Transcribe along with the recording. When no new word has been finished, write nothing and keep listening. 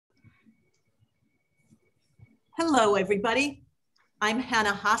Hello, everybody. I'm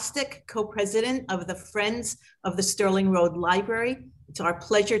Hannah Hostick, co-president of the Friends of the Stirling Road Library. It's our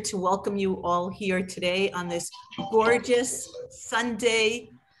pleasure to welcome you all here today on this gorgeous Sunday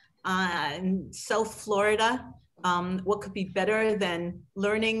in South Florida. What could be better than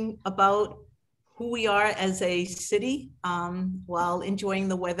learning about who we are as a city while enjoying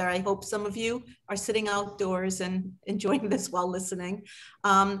the weather. I hope some of you are sitting outdoors and enjoying this while listening.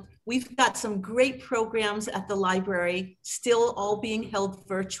 We've got some great programs at the library, still all being held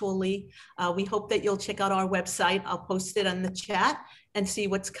virtually. We hope that you'll check out our website. I'll post it on the chat and see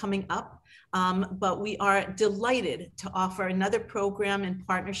what's coming up. But we are delighted to offer another program in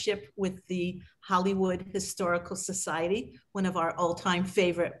partnership with the Hollywood Historical Society, one of our all-time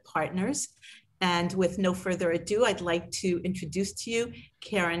favorite partners. And with no further ado, I'd like to introduce to you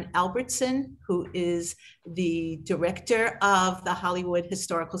Karen Albertson, who is the director of the Hollywood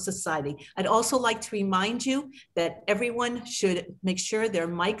Historical Society. I'd also like to remind you that everyone should make sure their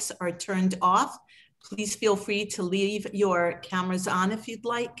mics are turned off. Please feel free to leave your cameras on if you'd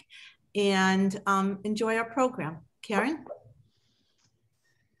like, and enjoy our program. Karen?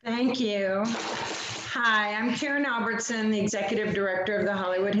 Thank you. Hi, I'm Karen Albertson, the Executive Director of the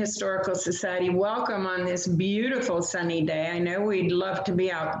Hollywood Historical Society. Welcome on this beautiful sunny day. I know we'd love to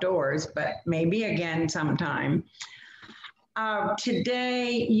be outdoors, but maybe again sometime.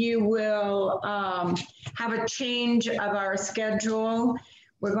 Today you will have a change of our schedule.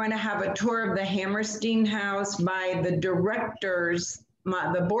 We're going to have a tour of the Hammerstein house by the directors,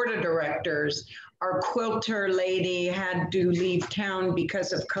 the board of directors. Our quilter lady had to leave town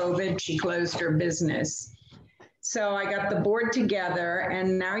because of COVID. She closed her business. So I got the board together,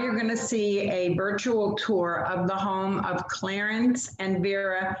 and now you're going to see a virtual tour of the home of Clarence and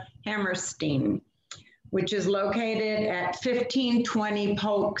Vera Hammerstein, which is located at 1520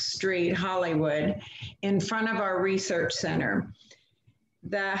 Polk Street, Hollywood, in front of our research center.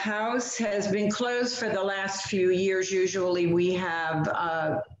 The house has been closed for the last few years. Usually we have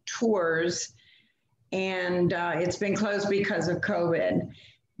tours, and it's been closed because of COVID.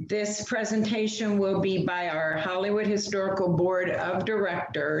 This presentation will be by our Hollywood Historical Board of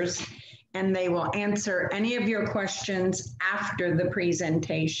Directors, and they will answer any of your questions after the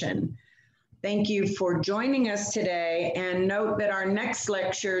presentation. Thank you for joining us today, and note that our next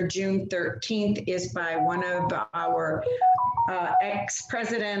lecture, June 13th, is by one of our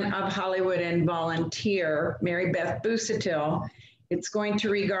ex-president of Hollywood and volunteer, Mary Beth Busatil. It's going to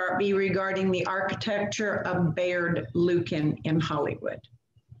be regarding the architecture of Bayard Lucan in Hollywood.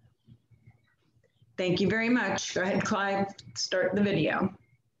 Thank you very much. Go ahead, Clive, start the video.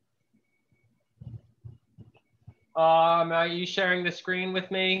 Are you sharing the screen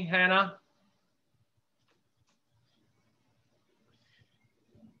with me, Hannah?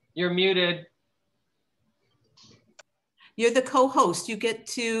 You're muted. You're the co-host. You get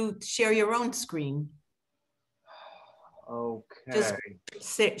to share your own screen. Okay.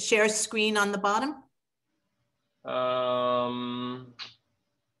 Just share screen on the bottom.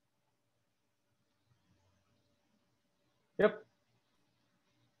 Yep.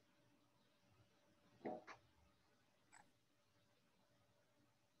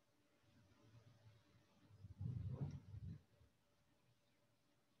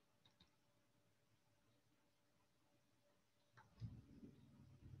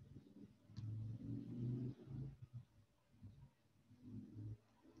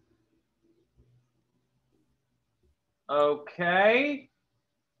 Okay.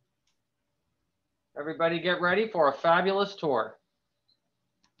 Everybody get ready for a fabulous tour.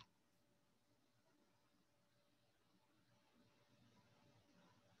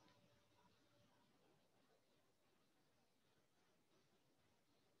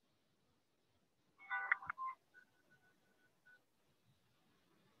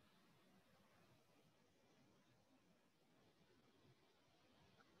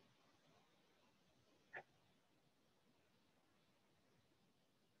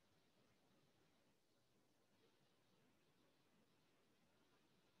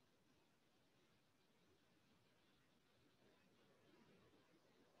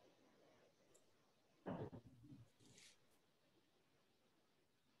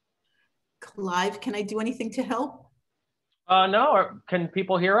 Clive, can I do anything to help? No, can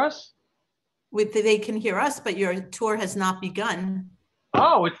people hear us? They can hear us, but your tour has not begun.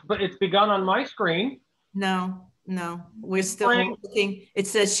 Oh, it's begun on my screen. No, we're still looking. It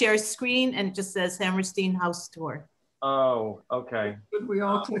says share screen, and it just says Hammerstein House Tour. Oh, okay. Could we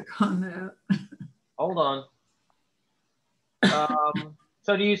all click on that? Hold on.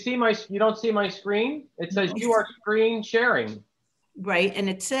 So do you see you don't see my screen? It says you are screen sharing. Right, and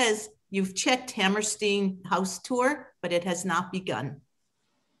it says You've checked Hammerstein house tour, but it has not begun.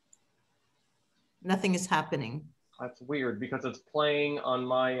 Nothing is happening. That's weird because it's playing on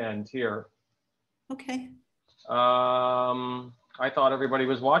my end here. Okay. I thought everybody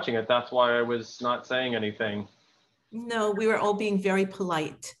was watching it. That's why I was not saying anything. No, we were all being very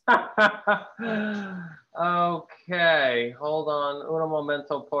polite. Okay, hold on. Un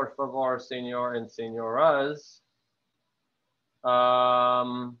momento, por favor, señor and señoras.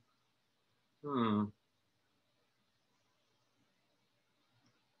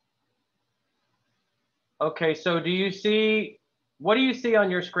 Okay, so do you see, what do you see on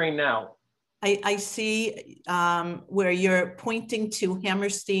your screen now? I see where you're pointing to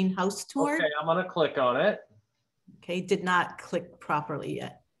Hammerstein house tour. Okay, I'm gonna click on it. Okay, did not click properly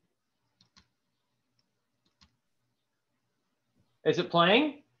yet. Is it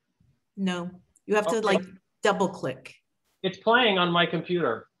playing? No, you have to like double click. It's playing on my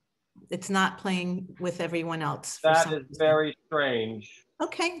computer. It's not playing with everyone else. That is very strange.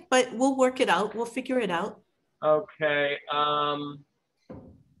 Okay, but we'll work it out. We'll figure it out. Okay,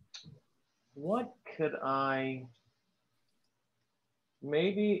 what could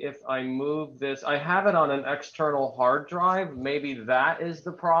maybe if I move this, I have it on an external hard drive. Maybe that is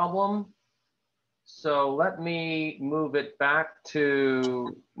the problem. So let me move it back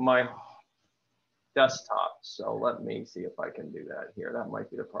to my desktop. So let me see if I can do that here. That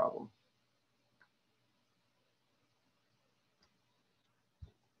might be the problem.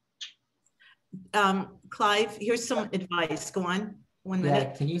 Clive, here's some advice. Go on, 1 minute.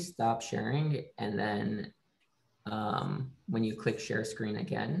 Yeah, can you stop sharing? And then when you click share screen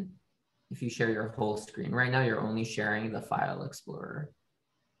again, if you share your whole screen, right now you're only sharing the file explorer.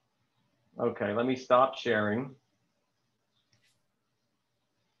 Okay, let me stop sharing.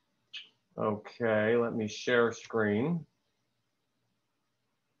 Okay, let me share screen.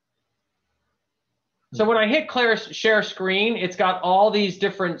 So when I hit share screen, it's got all these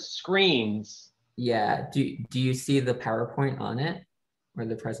different screens. Yeah, do you see the PowerPoint on it or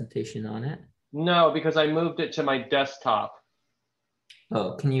the presentation on it? No, because I moved it to my desktop.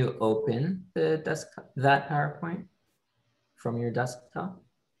 Oh, can you open the desktop, that PowerPoint from your desktop?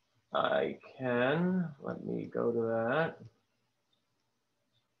 I can. Let me go to that.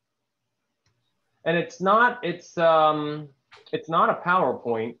 And it's not a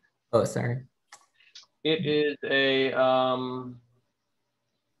PowerPoint. Oh, sorry. It is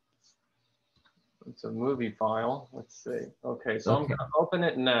it's a movie file. Let's see. Okay, so I'm gonna open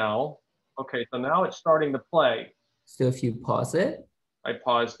it now. Okay, so now it's starting to play. So if you pause it. I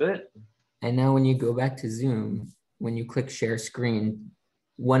paused it. And now when you go back to Zoom, when you click share screen,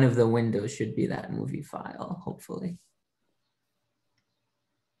 one of the windows should be that movie file, hopefully.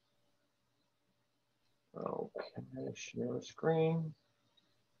 Okay, share screen.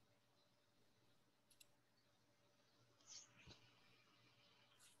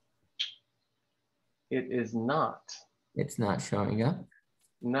 It is not. It's not showing up?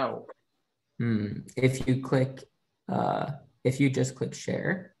 No. If you just click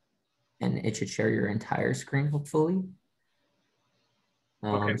share, and it should share your entire screen, hopefully.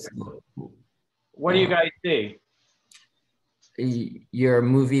 Okay. What do you guys see? Your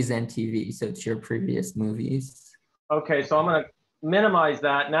movies and TV, so it's your previous movies. Okay, so I'm gonna minimize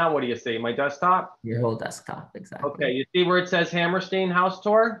that. Now what do you see? My desktop? Your whole desktop, exactly. Okay, you see where it says Hammerstein house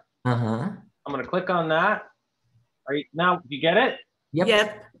tour? Uh-huh. I'm gonna click on that. Now, you get it?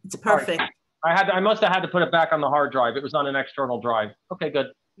 Yep, it's perfect. Right. I must have had to put it back on the hard drive. It was on an external drive. Okay,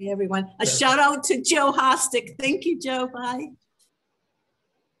 good. Hey, everyone. A shout out to Joe Hostick. Thank you, Joe. Bye.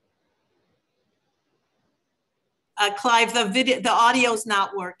 Clive, the audio's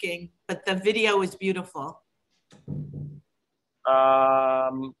not working, but the video is beautiful.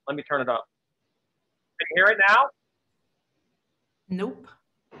 Let me turn it up. Can you hear it now? Nope.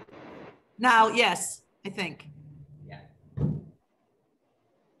 Now, yes, I think. Yeah.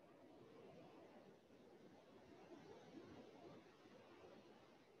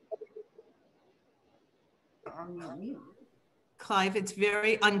 Clive, it's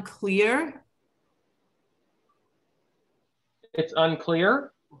very unclear. It's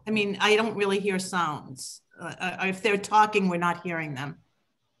unclear? I mean, I don't really hear sounds. If they're talking, we're not hearing them.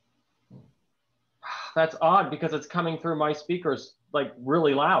 That's odd because it's coming through my speakers like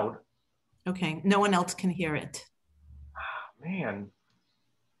really loud. Okay, no one else can hear it. Man.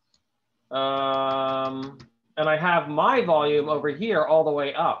 And I have my volume over here all the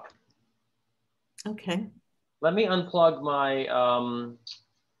way up. Okay. Let me unplug my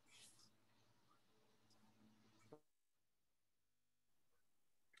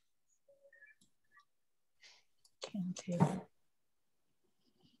Can't hear.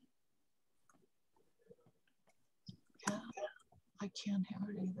 can't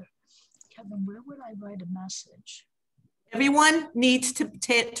hear it either. Kevin, where would I write a message? Everyone needs to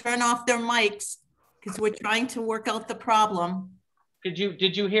turn off their mics because we're trying to work out the problem. Did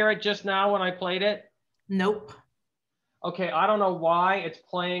you hear it just now when I played it? Nope. Okay, I don't know why it's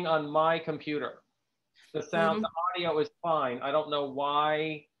playing on my computer. The sound, the audio is fine. I don't know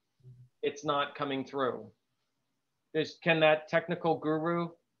why it's not coming through. Can that technical guru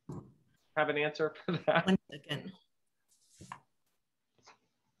have an answer for that? 1 second.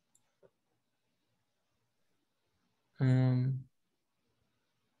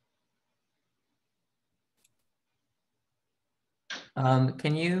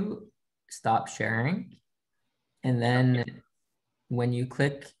 Can you stop sharing? And then when you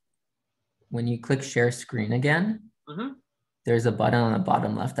click share screen again, there's a button on the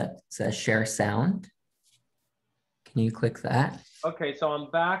bottom left that says share sound. Can you click that? Okay, so I'm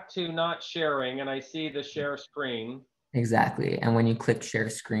back to not sharing and I see the share screen. Exactly. And when you click share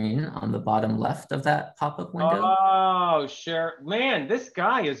screen on the bottom left of that pop-up window. Oh, share. Man, this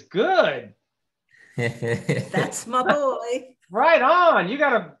guy is good. That's my boy. Right on. You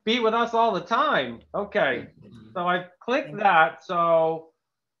got to be with us all the time. Okay. So I clicked that. So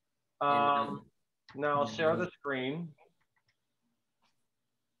now I'll share the screen.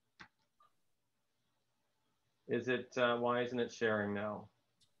 Is it, why isn't it sharing now?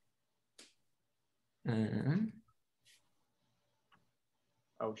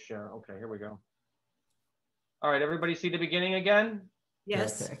 Oh, share. Okay, here we go. All right, everybody see the beginning again?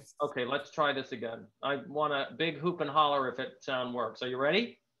 Yes. Perfect. Okay, let's try this again. I want a big hoop and holler if it sound works. Are you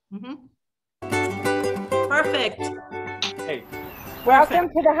ready? Perfect. Hey. Welcome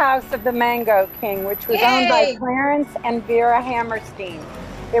to the House of the Mango King, which was owned by Clarence and Vera Hammerstein.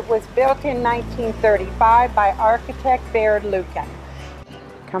 It was built in 1935 by architect Bayard Lucan.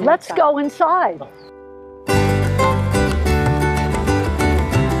 Let's go inside.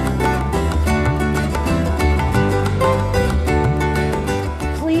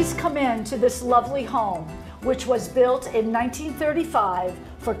 Please come into this lovely home, which was built in 1935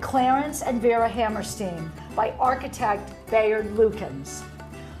 for Clarence and Vera Hammerstein by architect Bayard Lucan.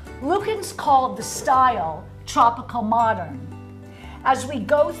 Lucan's called the style tropical modern. As we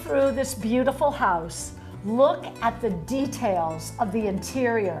go through this beautiful house, look at the details of the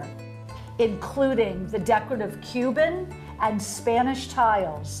interior, including the decorative Cuban and Spanish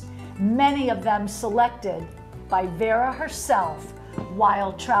tiles, many of them selected by Vera herself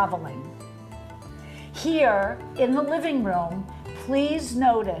while traveling. Here in the living room, please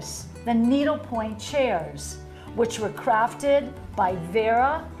notice the needlepoint chairs, which were crafted by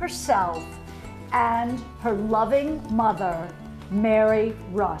Vera herself and her loving mother, Mary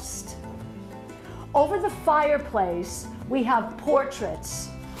Rust. Over the fireplace, we have portraits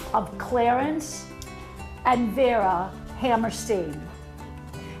of Clarence and Vera Hammerstein,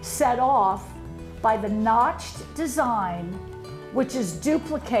 set off by the notched design, which is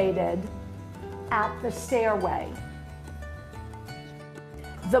duplicated at the stairway.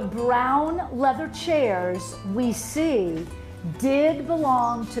 The brown leather chairs we see did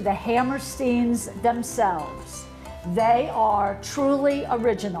belong to the Hammersteins themselves. They are truly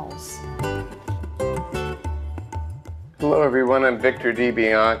originals. Hello everyone, I'm Victor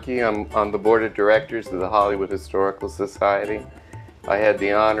DiBianchi. I'm on the board of directors of the Hollywood Historical Society. I had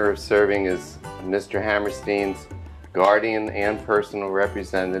the honor of serving as Mr. Hammerstein's guardian and personal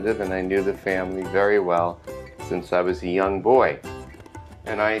representative, and I knew the family very well since I was a young boy.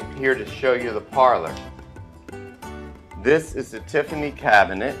 And I'm here to show you the parlor. This is a Tiffany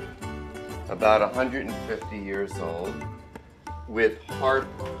cabinet, about 150 years old, with hard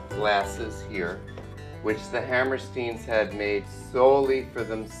glasses here, which the Hammersteins had made solely for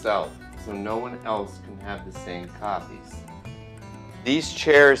themselves, so no one else can have the same copies. These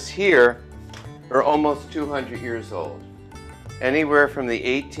chairs here are almost 200 years old, anywhere from the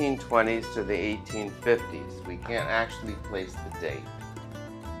 1820s to the 1850s. We can't actually place the date.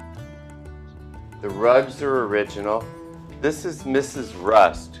 The rugs are original. This is Mrs.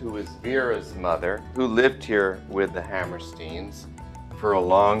 Rust, who was Vera's mother, who lived here with the Hammersteins for a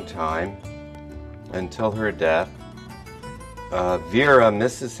long time until her death. Vera,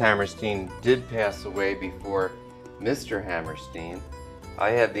 Mrs. Hammerstein, did pass away before Mr. Hammerstein.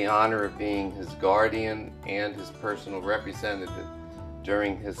 I had the honor of being his guardian and his personal representative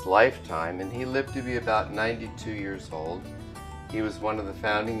during his lifetime, and he lived to be about 92 years old. He was one of the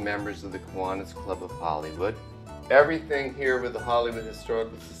founding members of the Kiwanis Club of Hollywood. Everything here with the Hollywood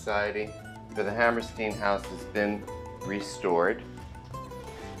Historical Society for the Hammerstein house has been restored.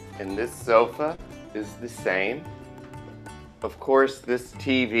 And this sofa is the same. Of course, this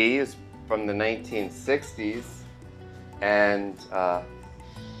TV is from the 1960s. and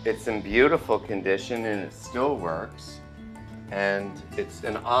it's in beautiful condition and it still works. And it's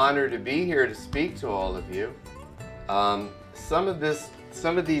an honor to be here to speak to all of you. Some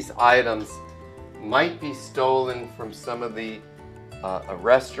of these items might be stolen from some of the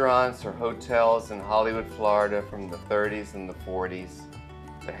restaurants or hotels in Hollywood, Florida from the 30s and the 40s.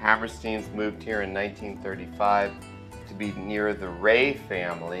 The Hammersteins moved here in 1935 to be near the Ray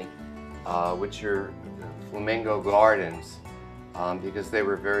family, which are Flamingo Gardens, because they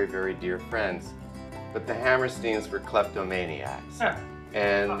were very, very dear friends. But the Hammersteins were kleptomaniacs,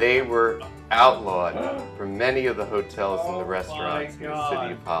 and they were outlawed from many of the hotels and the restaurants in the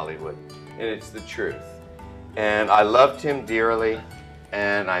city of Hollywood. And it's the truth. And I loved him dearly,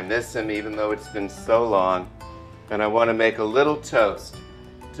 and I miss him even though it's been so long. And I want to make a little toast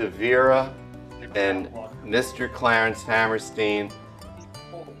to Vera and Mr. Clarence Hammerstein,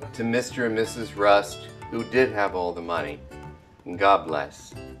 to Mr. and Mrs. Rust, who did have all the money. And God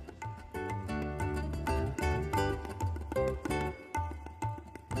bless.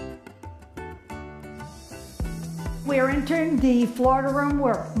 We're entering the Florida room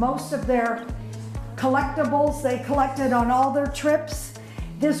where most of their collectibles they collected on all their trips.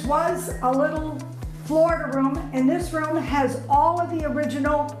 This was a little Florida room, and this room has all of the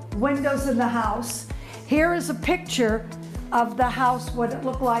original windows in the house. Here is a picture of the house, what it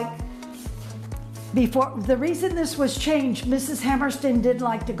looked like before. The reason this was changed, Mrs. Hammerstein didn't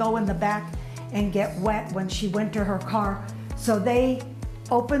like to go in the back and get wet when she went to her car. So they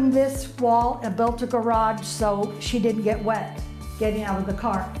opened this wall and built a garage so she didn't get wet getting out of the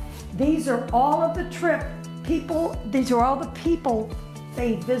car. These are all of the these are all the people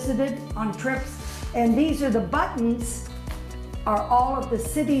they visited on trips, and these are the buttons are all of the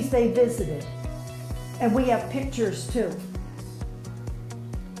cities they visited. And we have pictures too.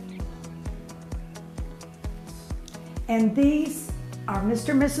 And these are Mr.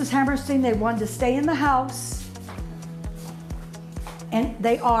 and Mrs. Hammerstein. They wanted to stay in the house. And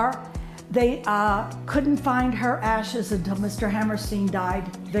they couldn't find her ashes until Mr. Hammerstein died,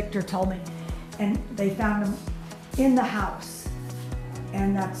 Victor told me. And they found them in the house.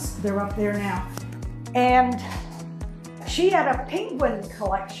 And they're up there now. And she had a penguin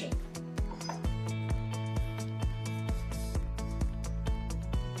collection.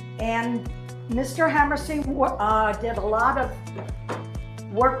 And Mr. Hammerstein did a lot of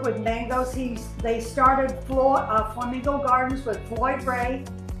work with mangoes. They started Flamingo Gardens with Floyd Ray,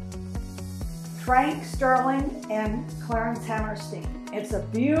 Frank Stirling, and Clarence Hammerstein. It's a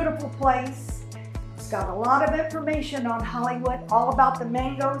beautiful place. It's got a lot of information on Hollywood, all about the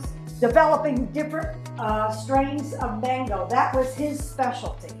mangoes, developing different strains of mango. That was his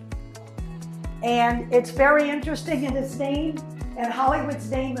specialty. And it's very interesting in his name, and Hollywood's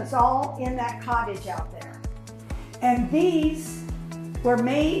name is all in that cottage out there. And these were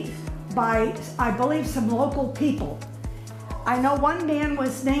made by, I believe, some local people. I know one man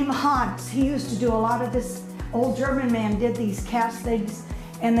was named Hans. He used to do a lot of this. Old German man did these cast things,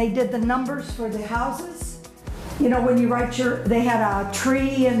 and they did the numbers for the houses. You know, when you write they had a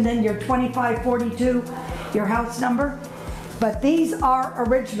tree and then your 2542, your house number. But these are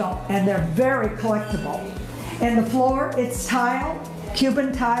original, and they're very collectible. And the floor, it's tile,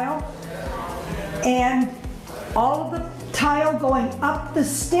 Cuban tile, and all of the tile going up the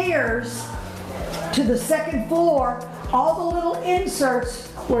stairs to the second floor, all the little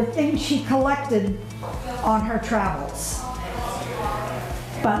inserts were things she collected on her travels.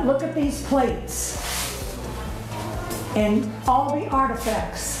 But look at these plates and all the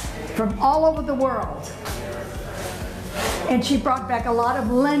artifacts from all over the world. And she brought back a lot of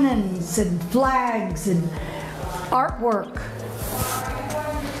linens and flags and artwork.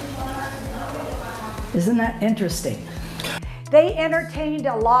 Isn't that interesting? They entertained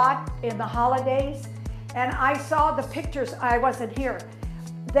a lot in the holidays, and I saw the pictures. I wasn't here.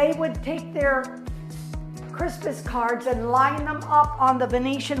 They would take their Christmas cards and line them up on the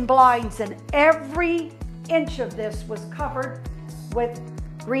Venetian blinds, and every inch of this was covered with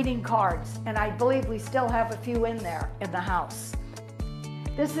greeting cards, and I believe we still have a few in there in the house.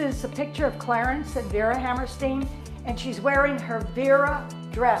 This is a picture of Clarence and Vera Hammerstein, and she's wearing her Vera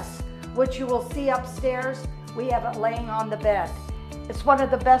dress, which you will see upstairs. We have it laying on the bed. It's one of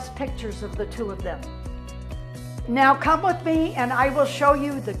the best pictures of the two of them. Now come with me and I will show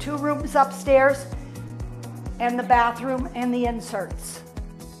you the two rooms upstairs and the bathroom and the inserts.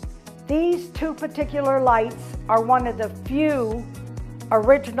 These two particular lights are one of the few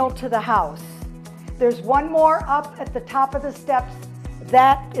original to the house. There's one more up at the top of the steps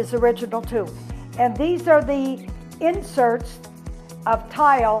that is original too. And these are the inserts of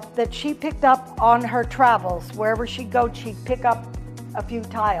tile that she picked up on her travels. Wherever she'd go, she'd pick up a few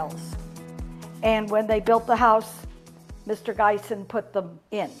tiles. And when they built the house, Mr. Geisen put them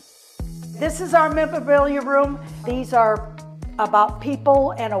in. This is our memorabilia room. These are about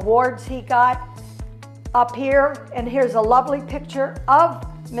people and awards he got up here. And here's a lovely picture of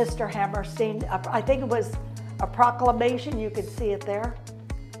Mr. Hammerstein. I think it was a proclamation. You can see it there.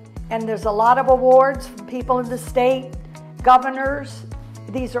 And there's a lot of awards from people in the state, governors.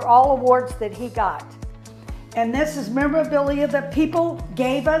 These are all awards that he got. And this is memorabilia that people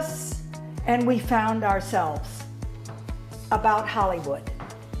gave us and we found ourselves about Hollywood.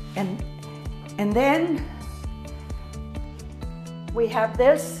 And then we have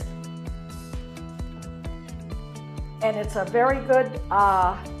this, and it's a very good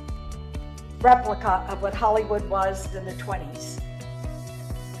replica of what Hollywood was in the 20s,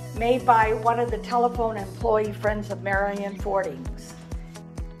 made by one of the telephone employee friends of Marion Fording's.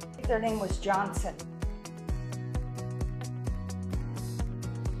 Their name was Johnson.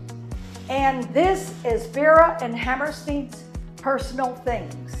 And this is Vera and Hammerstein's personal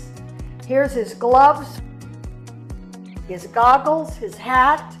things. Here's his gloves, his goggles, his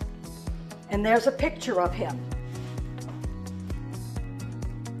hat, and there's a picture of him.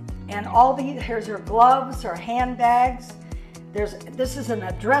 And all these, here's her gloves, her handbags. This is an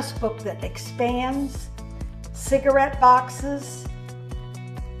address book that expands, cigarette boxes,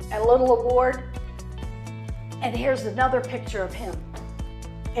 a little award. And here's another picture of him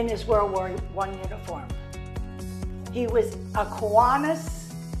in his World War I uniform. He was a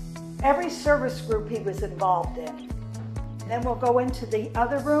Kiwanis, every service group he was involved in. Then we'll go into the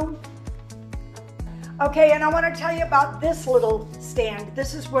other room. Okay, and I want to tell you about this little stand.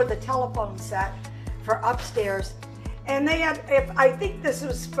 This is where the telephone sat for upstairs. And they had, I think this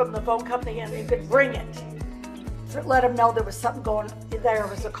was from the phone company, and you could bring it to let them know there was something going, there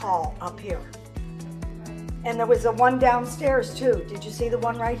was a call up here. And there was a one downstairs too. Did you see the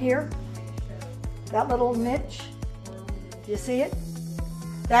one right here? That little niche? Do you see it?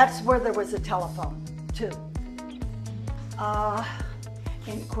 That's where there was a telephone too.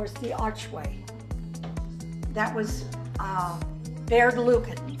 And of course the archway. That was Baird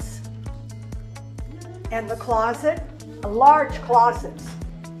Lukens. And the closet, a large closet,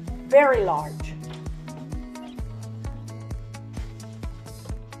 very large.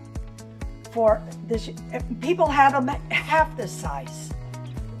 For this, people had them half this size.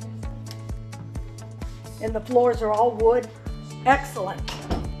 And the floors are all wood. Excellent.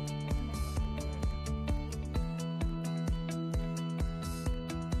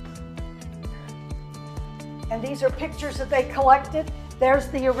 And these are pictures that they collected. There's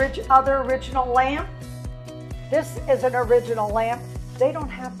the other original lamp. This is an original lamp. They don't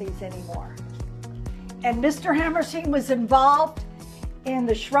have these anymore. And Mr. Hammerstein was involved in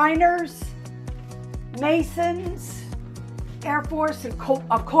the Shriners, Masons, Air Force, and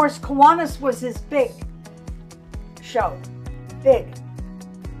of course Kiwanis was his big show, big.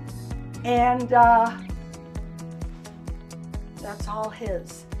 And that's all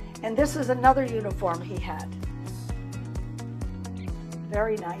his. And this is another uniform he had.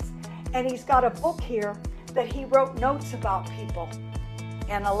 Very nice. And he's got a book here that he wrote notes about people.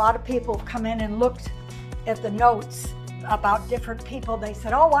 And a lot of people have come in and looked at the notes about different people. They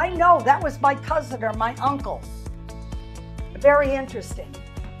said, oh, I know, that was my cousin or my uncle. Very interesting.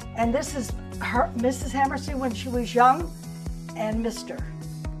 And this is her, Mrs. Hammerstein when she was young, and Mr.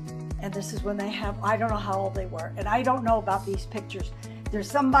 And this is when they have, I don't know how old they were. And I don't know about these pictures. There's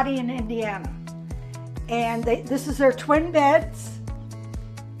somebody in Indiana. And this is their twin beds.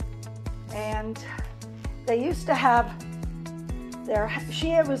 And they used to have she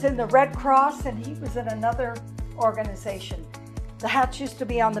was in the Red Cross and he was in another organization. The hats used to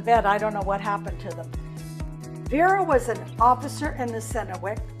be on the bed. I don't know what happened to them. Vera was an officer in the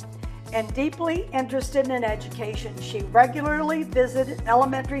Senate and deeply interested in education. She regularly visited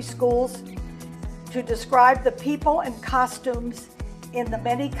elementary schools to describe the people and costumes in the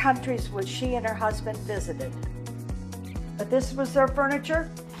many countries which she and her husband visited. But this was their furniture,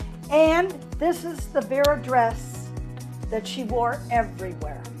 and this is the Vera dress that she wore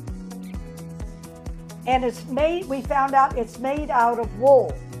everywhere. And it's made, we found out it's made out of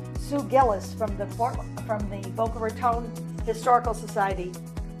wool. Sue Gillis from the Boca Raton Historical Society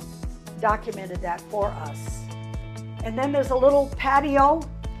documented that for us. And then there's a little patio,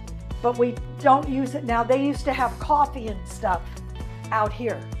 but we don't use it now. They used to have coffee and stuff out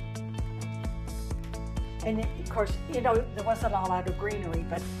here. And of course, you know, there wasn't a lot of greenery,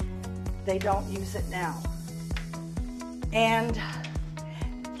 but they don't use it now. And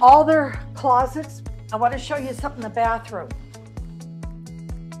all their closets, I want to show you something in the bathroom.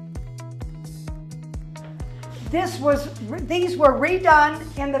 these were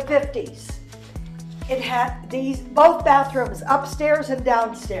redone in the 50s. It had both bathrooms, upstairs and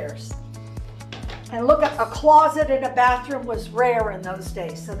downstairs. And look at a closet in a bathroom was rare in those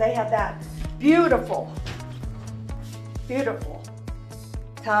days. So they had that beautiful, beautiful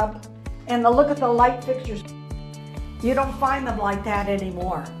tub. And look at the light fixtures. You don't find them like that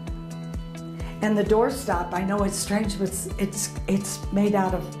anymore. And the doorstop, I know it's strange, but it's made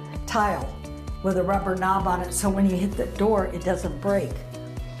out of tile with a rubber knob on it. So when you hit the door, it doesn't break.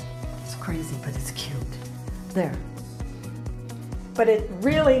 It's crazy, but it's cute. There. But it's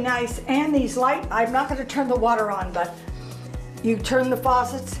really nice. And these I'm not gonna turn the water on, but you turn the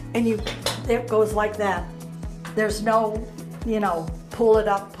faucets and it goes like that. There's no, pull it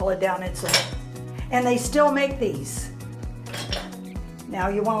up, pull it down. And they still make these. Now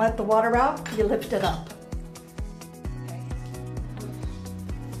you wanna let the water out, you lift it up.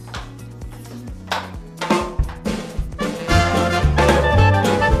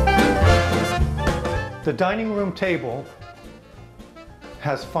 The dining room table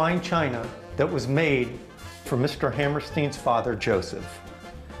has fine china that was made for Mr. Hammerstein's father, Joseph.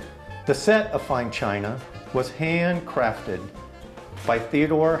 The set of fine china was handcrafted by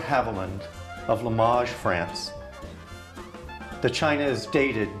Theodore Haviland of Limoges, France. The china is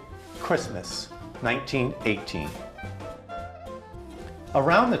dated Christmas 1918.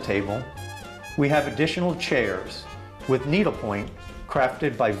 Around the table, we have additional chairs with needlepoint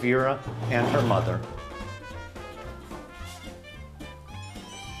crafted by Vera and her mother.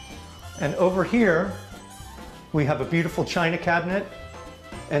 And over here, we have a beautiful china cabinet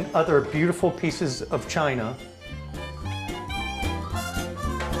and other beautiful pieces of china.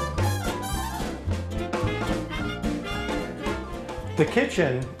 The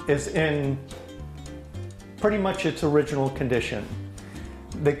kitchen is in pretty much its original condition.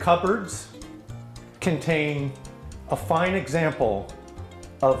 The cupboards contain a fine example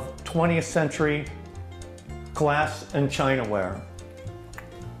of 20th century glass and chinaware,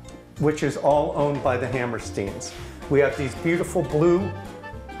 which is all owned by the Hammersteins. We have these beautiful blue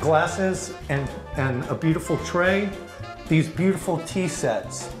glasses and a beautiful tray, these beautiful tea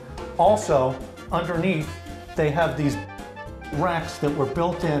sets. Also, underneath, they have these racks that were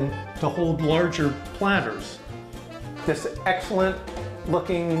built in to hold larger platters. This excellent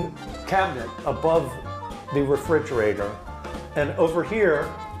looking cabinet above the refrigerator. And over here,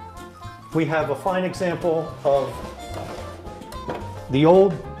 we have a fine example of the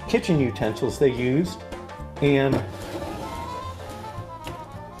old kitchen utensils they used and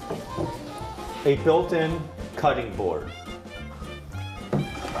a built-in cutting board.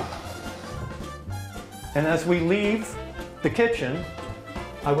 And as we leave the kitchen,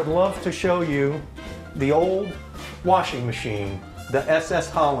 I would love to show you the old washing machine, the SS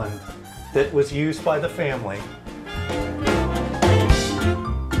Holland, that was used by the family.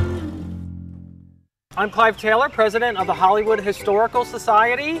 I'm Clive Taylor, president of the Hollywood Historical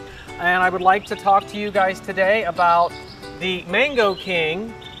Society, and I would like to talk to you guys today about the Mango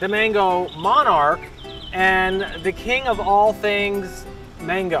King, the Mango Monarch, and the king of all things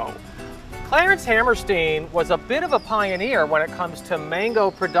mango. Clarence Hammerstein was a bit of a pioneer when it comes to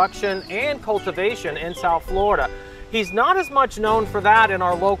mango production and cultivation in South Florida. He's not as much known for that in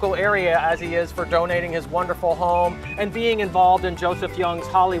our local area as he is for donating his wonderful home and being involved in Joseph Young's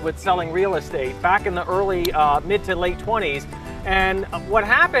Hollywood selling real estate back in the early mid to late 20s. And what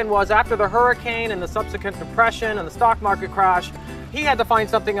happened was, after the hurricane and the subsequent depression and the stock market crash, he had to find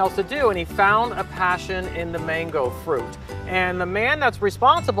something else to do, and he found a passion in the mango fruit. And the man that's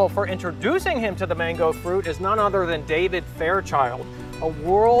responsible for introducing him to the mango fruit is none other than David Fairchild, a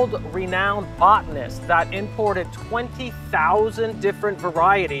world-renowned botanist that imported 20,000 different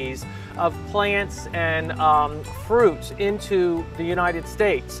varieties of plants and fruits into the United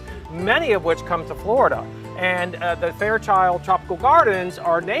States, many of which come to Florida. And the Fairchild Tropical Gardens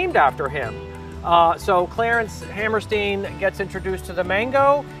are named after him. So Clarence Hammerstein gets introduced to the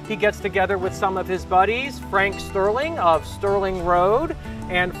mango. He gets together with some of his buddies, Frank Stirling of Stirling Road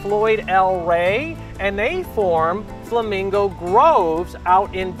and Floyd L. Ray, and they form Flamingo Groves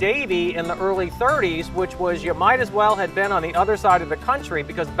out in Davie in the early 30s, which was, you might as well had been on the other side of the country,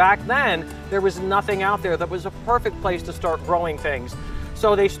 because back then there was nothing out there that was a perfect place to start growing things.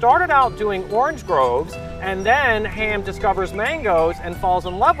 So they started out doing orange groves, and then Ham discovers mangoes and falls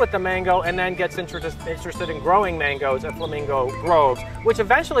in love with the mango, and then gets interested in growing mangoes at Flamingo Groves, which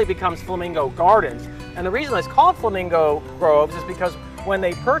eventually becomes Flamingo Gardens. And the reason it's called Flamingo Groves is because when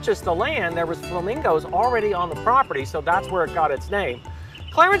they purchased the land, there was flamingos already on the property, so that's where it got its name.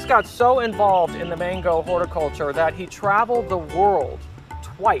 Clarence got so involved in the mango horticulture that he traveled the world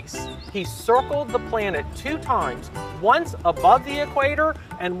twice. He circled the planet 2 times, once above the equator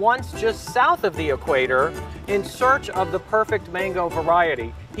and once just south of the equator, in search of the perfect mango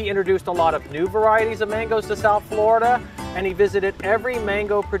variety. He introduced a lot of new varieties of mangoes to South Florida, and he visited every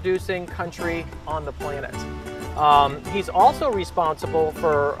mango producing country on the planet. He's also responsible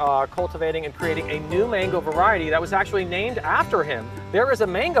for cultivating and creating a new mango variety that was actually named after him. There is a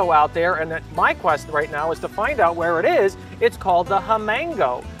mango out there, and my quest right now is to find out where it is. It's called the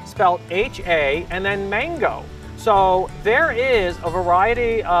Hamango, spelled H-A and then mango. So there is a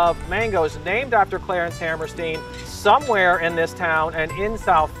variety of mangoes named after Clarence Hammerstein somewhere in this town and in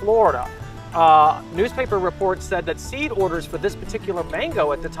South Florida. Newspaper reports said that seed orders for this particular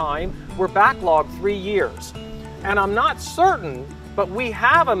mango at the time were backlogged 3 years. And I'm not certain, but we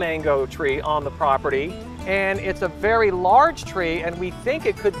have a mango tree on the property, and it's a very large tree, and we think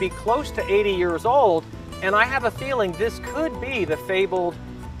it could be close to 80 years old. And I have a feeling this could be the fabled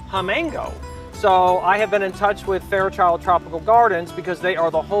Hamango. So I have been in touch with Fairchild Tropical Gardens because they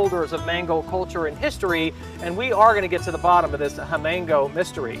are the holders of mango culture and history, and we are going to get to the bottom of this Hamango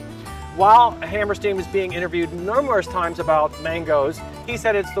mystery. While Hammerstein was being interviewed numerous times about mangoes, he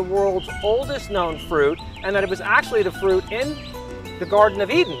said it's the world's oldest known fruit, and that it was actually the fruit in the Garden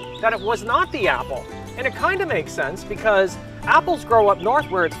of Eden, that it was not the apple. And it kind of makes sense because apples grow up north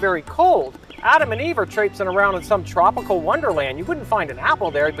where it's very cold. Adam and Eve are traipsing around in some tropical wonderland. You wouldn't find an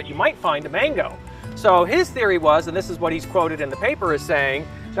apple there, but you might find a mango. So his theory was, and this is what he's quoted in the paper as saying,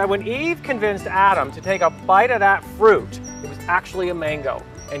 that when Eve convinced Adam to take a bite of that fruit, it was actually a mango.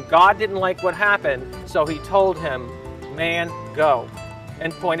 And God didn't like what happened, so he told him, man, go,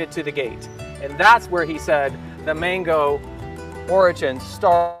 and pointed to the gate. And that's where he said the mango origin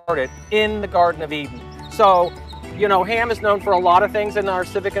started in the Garden of Eden. So, you know, Ham is known for a lot of things in our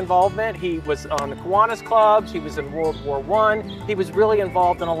civic involvement. He was on the Kiwanis clubs, he was in World War I, he was really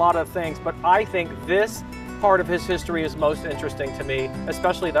involved in a lot of things, but I think this part of his history is most interesting to me,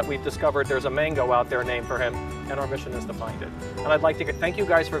 especially that we've discovered there's a mango out there named for him, and our mission is to find it. And I'd like to thank you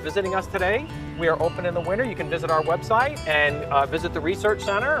guys for visiting us today. We are open in the winter. You can visit our website and visit the Research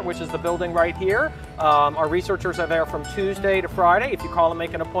Center, which is the building right here. Our researchers are there from Tuesday to Friday. If you call and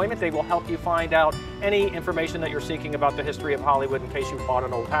make an appointment, they will help you find out any information that you're seeking about the history of Hollywood in case you bought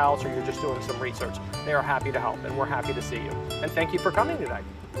an old house or you're just doing some research. They are happy to help, and we're happy to see you. And thank you for coming today.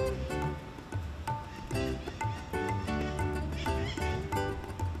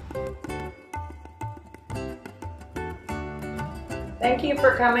 Thank you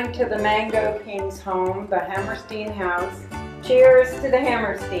for coming to the Mango King's home, the Hammerstein house. Cheers to the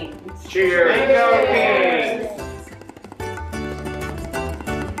Hammersteins. Cheers. Mango Kings.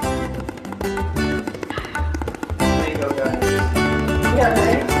 Mango guys. Yeah,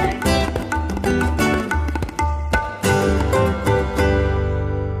 right?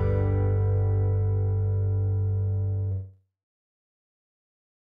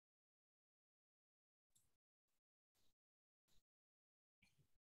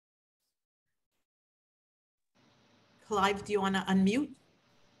 Clive, do you want to unmute?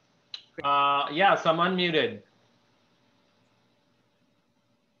 Yes, I'm unmuted.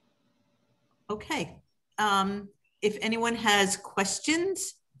 Okay. If anyone has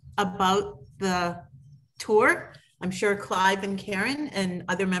questions about the tour, I'm sure Clive and Karen and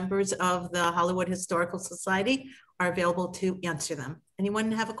other members of the Hollywood Historical Society are available to answer them.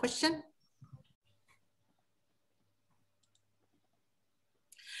 Anyone have a question?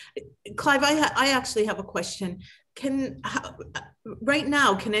 Clive, I actually have a question. Right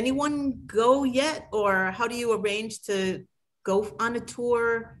now, can anyone go yet, or how do you arrange to go on a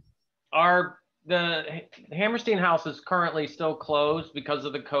tour? The Hammerstein house is currently still closed because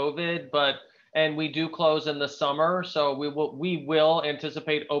of the COVID, and we do close in the summer, so we will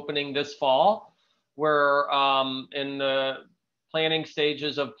anticipate opening this fall. We're in the planning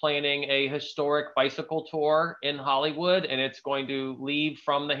stages of planning a historic bicycle tour in Hollywood, and it's going to leave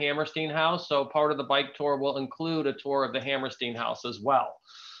from the Hammerstein house. So part of the bike tour will include a tour of the Hammerstein house as well.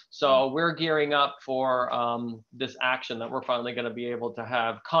 So we're gearing up for this action that we're finally going to be able to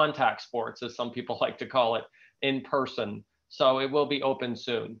have contact sports, as some people like to call it, in person. So it will be open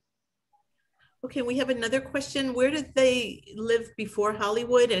soon. Okay, we have another question. Where did they live before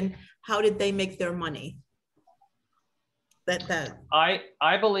Hollywood, and how did they make their money?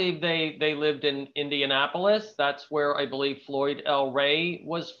 I believe they lived in Indianapolis. That's where I believe Floyd L. Ray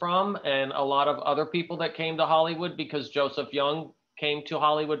was from, and a lot of other people that came to Hollywood, because Joseph Young came to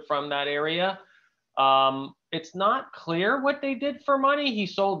Hollywood from that area. It's not clear what they did for money. He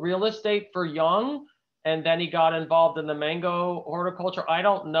sold real estate for Young, and then he got involved in the mango horticulture. I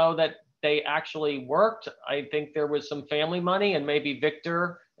don't know that they actually worked. I think there was some family money, and maybe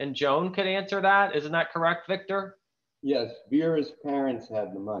Victor and Joan could answer that. Isn't that correct, Victor? Yes, Vera's parents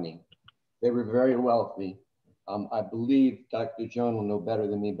had the money. They were very wealthy. I believe Dr. Joan will know better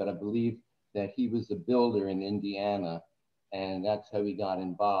than me, but I believe that he was a builder in Indiana, and that's how he got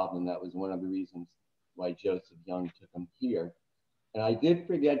involved. And that was one of the reasons why Joseph Young took him here. And I did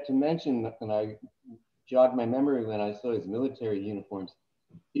forget to mention, and I jogged my memory when I saw his military uniforms,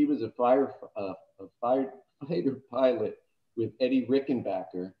 he was a firefighter pilot with Eddie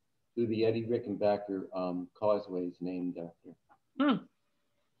Rickenbacker, who the Eddie Rickenbacker Causeway is named after.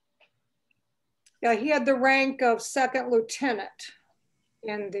 Yeah, he had the rank of second lieutenant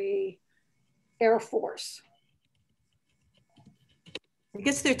in the Air Force. I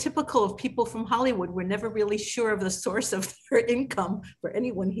guess they're typical of people from Hollywood. We're never really sure of the source of their income for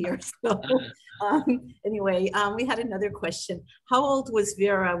anyone here. So anyway, we had another question. How old was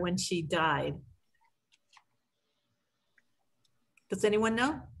Vera when she died? Does anyone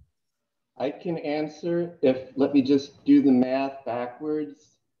know? I can answer let me just do the math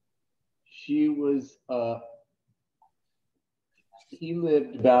backwards. She was, he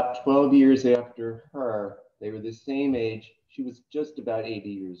lived about 12 years after her. They were the same age. She was just about 80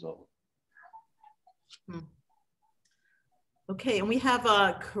 years old. Okay, and we have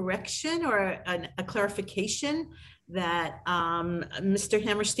a correction or a clarification that Mr.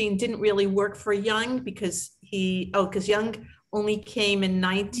 Hammerstein didn't really work for Young because because Young only came in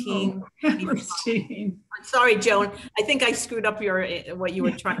 19. Hammerstein. Sorry, Joan. I think I screwed up what you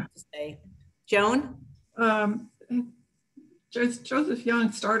were trying to say. Joan? Joseph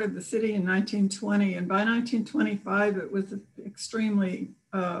Young started the city in 1920, and by 1925, it was extremely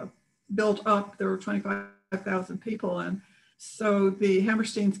built up. There were 25,000 people, and so the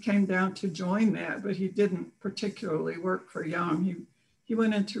Hammersteins came down to join that, but he didn't particularly work for Young. He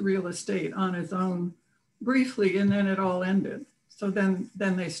went into real estate on his own briefly, and then it all ended. So then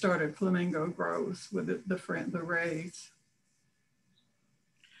they started Flamingo Groves with the Rays.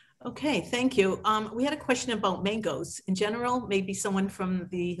 Okay, thank you. We had a question about mangoes in general. Maybe someone from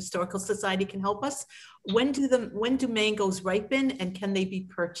the Historical Society can help us. When do mangoes ripen, and can they be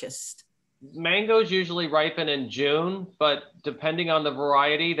purchased? Mangoes usually ripen in June, but depending on the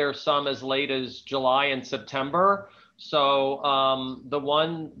variety, there's some as late as July and September. So the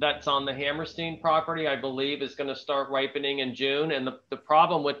one that's on the Hammerstein property, I believe, is going to start ripening in June. And the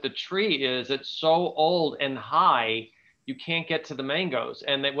problem with the tree is it's so old and high, you can't get to the mangoes.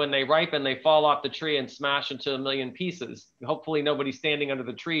 And when they ripen, they fall off the tree and smash into a million pieces. Hopefully nobody's standing under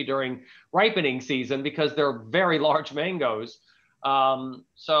the tree during ripening season because they're very large mangoes.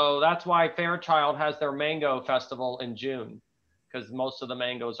 So that's why Fairchild has their mango festival in June, because most of the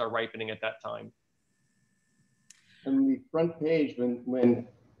mangoes are ripening at that time. On the front page, when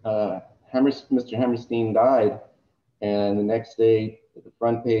Mr. Hammerstein died, and the next day, the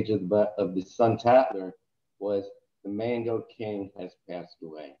front page of the Sun Tatler was "The Mango King has passed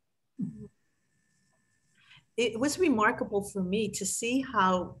away." It was remarkable for me to see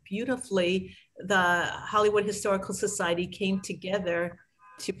how beautifully the Hollywood Historical Society came together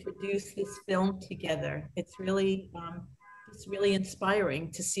to produce this film together. It's really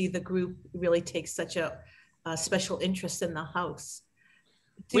inspiring to see the group really take such a special interest in the house.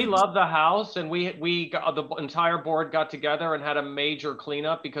 We love the house, and the entire board got together and had a major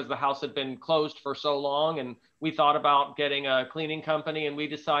cleanup because the house had been closed for so long, and we thought about getting a cleaning company, and we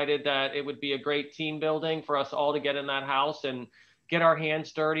decided that it would be a great team building for us all to get in that house and get our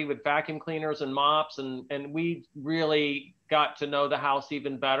hands dirty with vacuum cleaners and mops, and we really got to know the house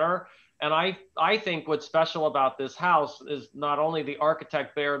even better. And I think what's special about this house is not only the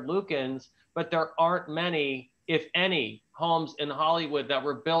architect Baird Lukens, but there aren't many, if any, homes in Hollywood that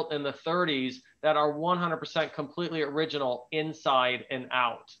were built in the 30s that are 100% completely original inside and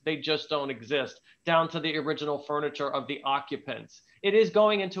out. They just don't exist, down to the original furniture of the occupants. It is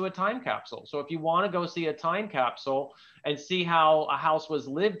going into a time capsule. So if you want to go see a time capsule and see how a house was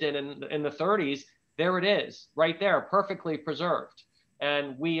lived in the 30s, there it is, right there, perfectly preserved.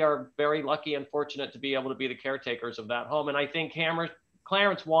 And we are very lucky and fortunate to be able to be the caretakers of that home. And I think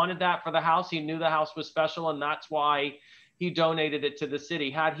Clarence wanted that for the house. He knew the house was special, and that's why he donated it to the city.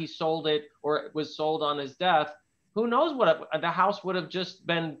 Had he sold it, or it was sold on his death, who knows what the house would have just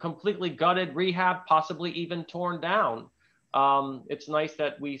been completely gutted, rehabbed, possibly even torn down. It's nice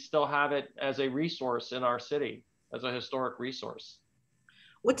that we still have it as a resource in our city, as a historic resource.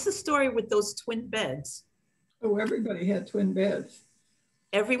 What's the story with those twin beds? Oh, everybody had twin beds.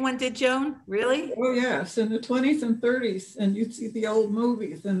 Everyone did, Joan? Really? Oh, yes, in the 20s and 30s. And you'd see the old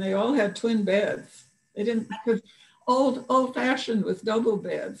movies, and they all had twin beds. They didn't, because old fashioned with double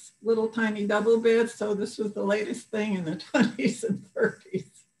beds, little tiny double beds. So this was the latest thing in the 20s and 30s.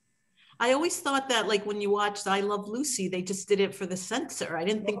 I always thought that, like, when you watched I Love Lucy, they just did it for the censor. I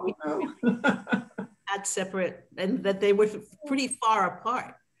didn't think people had separate, and that they were pretty far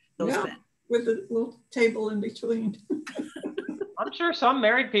apart, those beds. With a little table in between. I'm sure some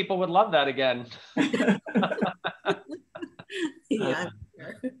married people would love that again. Yeah.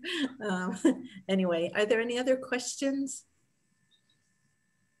 Anyway, are there any other questions?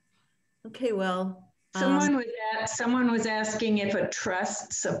 Okay, well. Someone was asking if a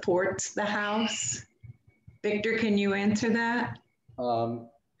trust supports the house. Victor, can you answer that?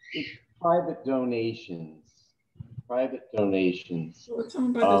 Private donations. Private donations. So it's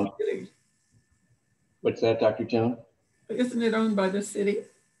owned by the city. What's that, Dr. Joan? Isn't it owned by the city?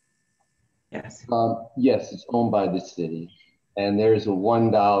 Yes. Yes, it's owned by the city. And there's a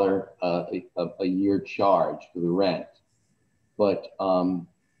 $1 a year charge for the rent. But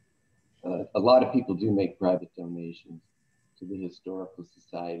a lot of people do make private donations to the Historical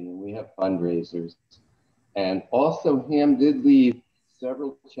Society, and we have fundraisers. And also, Ham did leave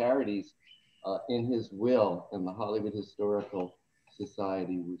several charities in his will, and the Hollywood Historical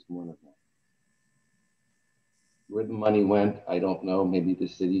Society was one of them. Where the money went, I don't know. Maybe the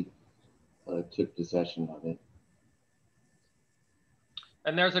city took possession of it.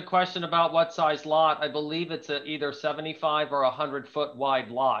 And there's a question about what size lot. I believe it's either 75 or 100-foot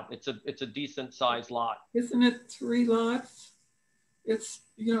wide lot. It's a decent sized lot. Isn't it 3 lots? It's,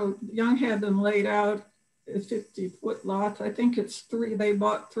 you know, Young had them laid out as 50-foot lots. I think it's 3. They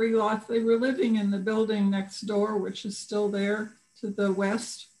bought 3 lots. They were living in the building next door, which is still there to the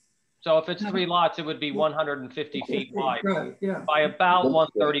west. So if it's 3 lots, it would be 150 feet wide, right, yeah, by about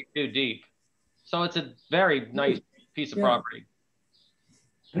 132 deep. So it's a very nice piece of property.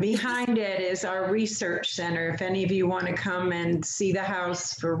 Behind it is our research center. If any of you want to come and see the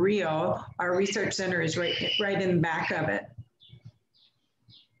house for real, our research center is right in the back of it.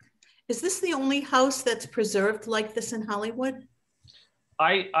 Is this the only house that's preserved like this in Hollywood?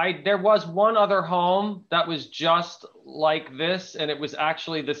 There was one other home that was just like this, and it was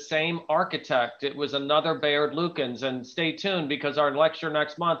actually the same architect. It was another Bayard Lukens, and stay tuned because our lecture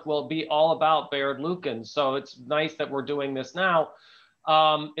next month will be all about Bayard Lukens. So it's nice that we're doing this now.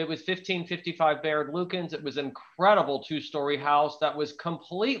 It was 1555 Bayard Lukens. It was an incredible 2-story house that was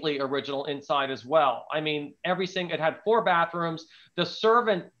completely original inside as well. I mean, it had 4 bathrooms. The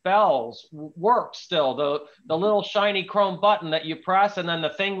servant bells worked still. The little shiny chrome button that you press and then the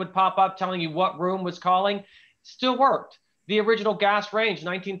thing would pop up telling you what room was calling still worked. The original gas range,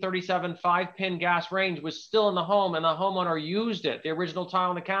 1937 5-pin gas range, was still in the home, and the homeowner used it. The original tile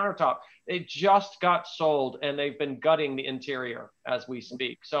on the countertop. It just got sold, and they've been gutting the interior as we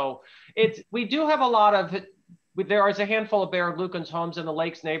speak. So we do have a lot of, there is a handful of Bayard Lukens homes in the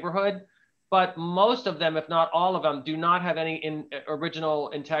Lakes neighborhood, but most of them, if not all of them, do not have any original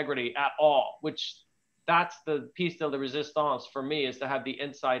integrity at all, which that's the piece de la resistance for me, is to have the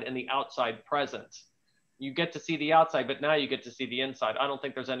inside and the outside presence. You get to see the outside, but now you get to see the inside. I don't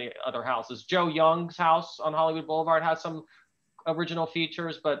think there's any other houses. Joe Young's house on Hollywood Boulevard has some original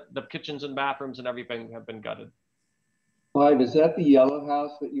features, but the kitchens and bathrooms and everything have been gutted. Clive, is that the yellow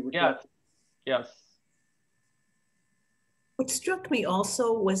house that you were talking about? Yes. What struck me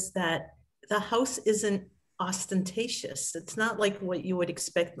also was that the house isn't ostentatious. It's not like what you would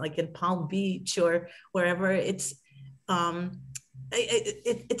expect, like in Palm Beach or wherever. It's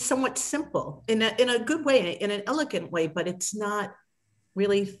somewhat simple in a good way, in an elegant way, but it's not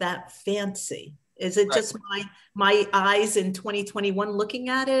really that fancy. Is it just my eyes in 2021 looking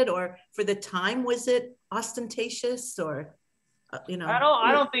at it, or for the time was it ostentatious, or you know?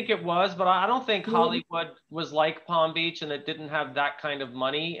 I don't think it was, but I don't think Hollywood was like Palm Beach, and it didn't have that kind of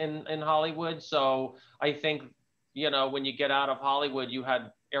money in Hollywood. So I think, you know, when you get out of Hollywood, you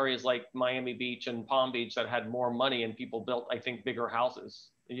had areas like Miami Beach and Palm Beach that had more money, and people built, I think, bigger houses.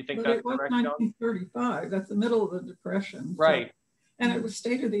 Do you think that's correct, John? 1935. That's the middle of the Depression. Right. So, and it was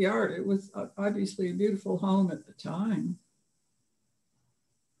state of the art. It was obviously a beautiful home at the time.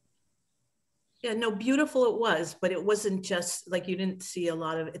 Yeah, no, beautiful it was, but it wasn't just like, you didn't see a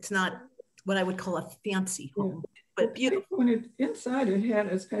lot of, it's not what I would call a fancy home, but beautiful. Inside it had,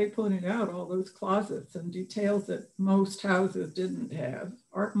 as Kay pointed out, all those closets and details that most houses didn't have.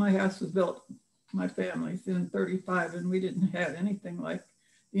 My house was built, my family's in 35, and we didn't have anything like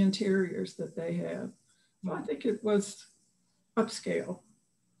the interiors that they have. So I think it was upscale.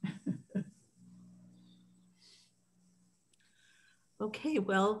 Okay,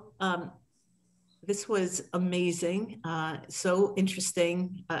 well, This was amazing, so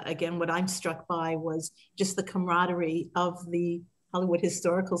interesting. Again, what I'm struck by was just the camaraderie of the Hollywood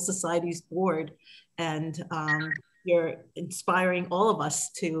Historical Society's board, and you're inspiring all of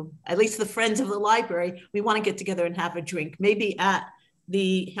us to, at least the friends of the library, we want to get together and have a drink, maybe at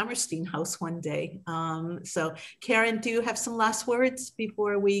the Hammerstein house one day. So Karen, do you have some last words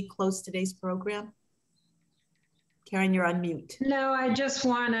before we close today's program? Karen, you're on mute. No, I just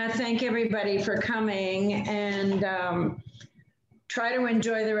want to thank everybody for coming, and try to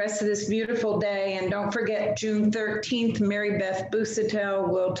enjoy the rest of this beautiful day. And don't forget, June 13th, Mary Beth Busatel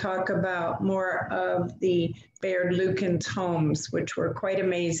will talk about more of the Bayard Lukens homes, which were quite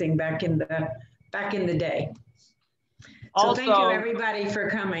amazing back in the day. So Also, thank you everybody for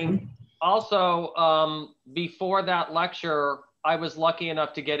coming. Also, before that lecture, I was lucky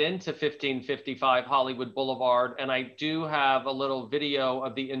enough to get into 1555 Hollywood Boulevard, and I do have a little video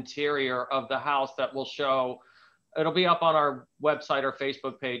of the interior of the house that will show. It'll be up on our website or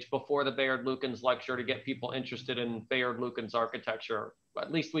Facebook page before the Bayard Lukens lecture to get people interested in Bayard Lukens architecture.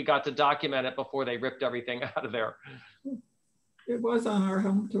 At least we got to document it before they ripped everything out of there. It was on our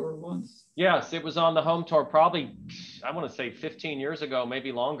home tour once. Yes, it was on the home tour probably, I want to say 15 years ago,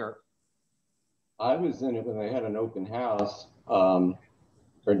 maybe longer. I was in it when they had an open house, or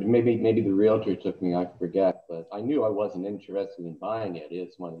maybe the realtor took me, I forget, but I knew I wasn't interested in buying it. I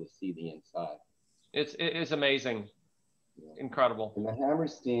just wanted to see the inside. It is amazing, incredible. And the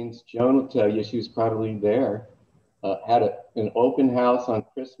Hammersteins, Joan will tell you, she was probably there, had an open house on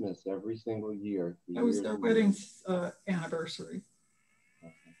Christmas every single year. That was their wedding anniversary.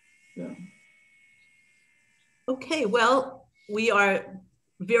 Yeah. Okay, well, we are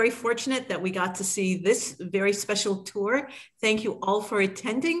very fortunate that we got to see this very special tour. Thank you all for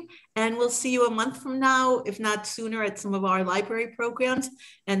attending, and we'll see you a month from now, if not sooner, at some of our library programs.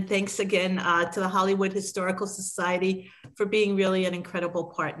 And thanks again to the Hollywood Historical Society for being really an incredible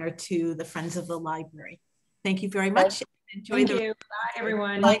partner to the Friends of the Library. Thank you very much. Enjoy Thank you. Bye,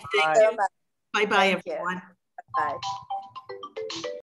 everyone. Bye, everyone. Bye. Bye.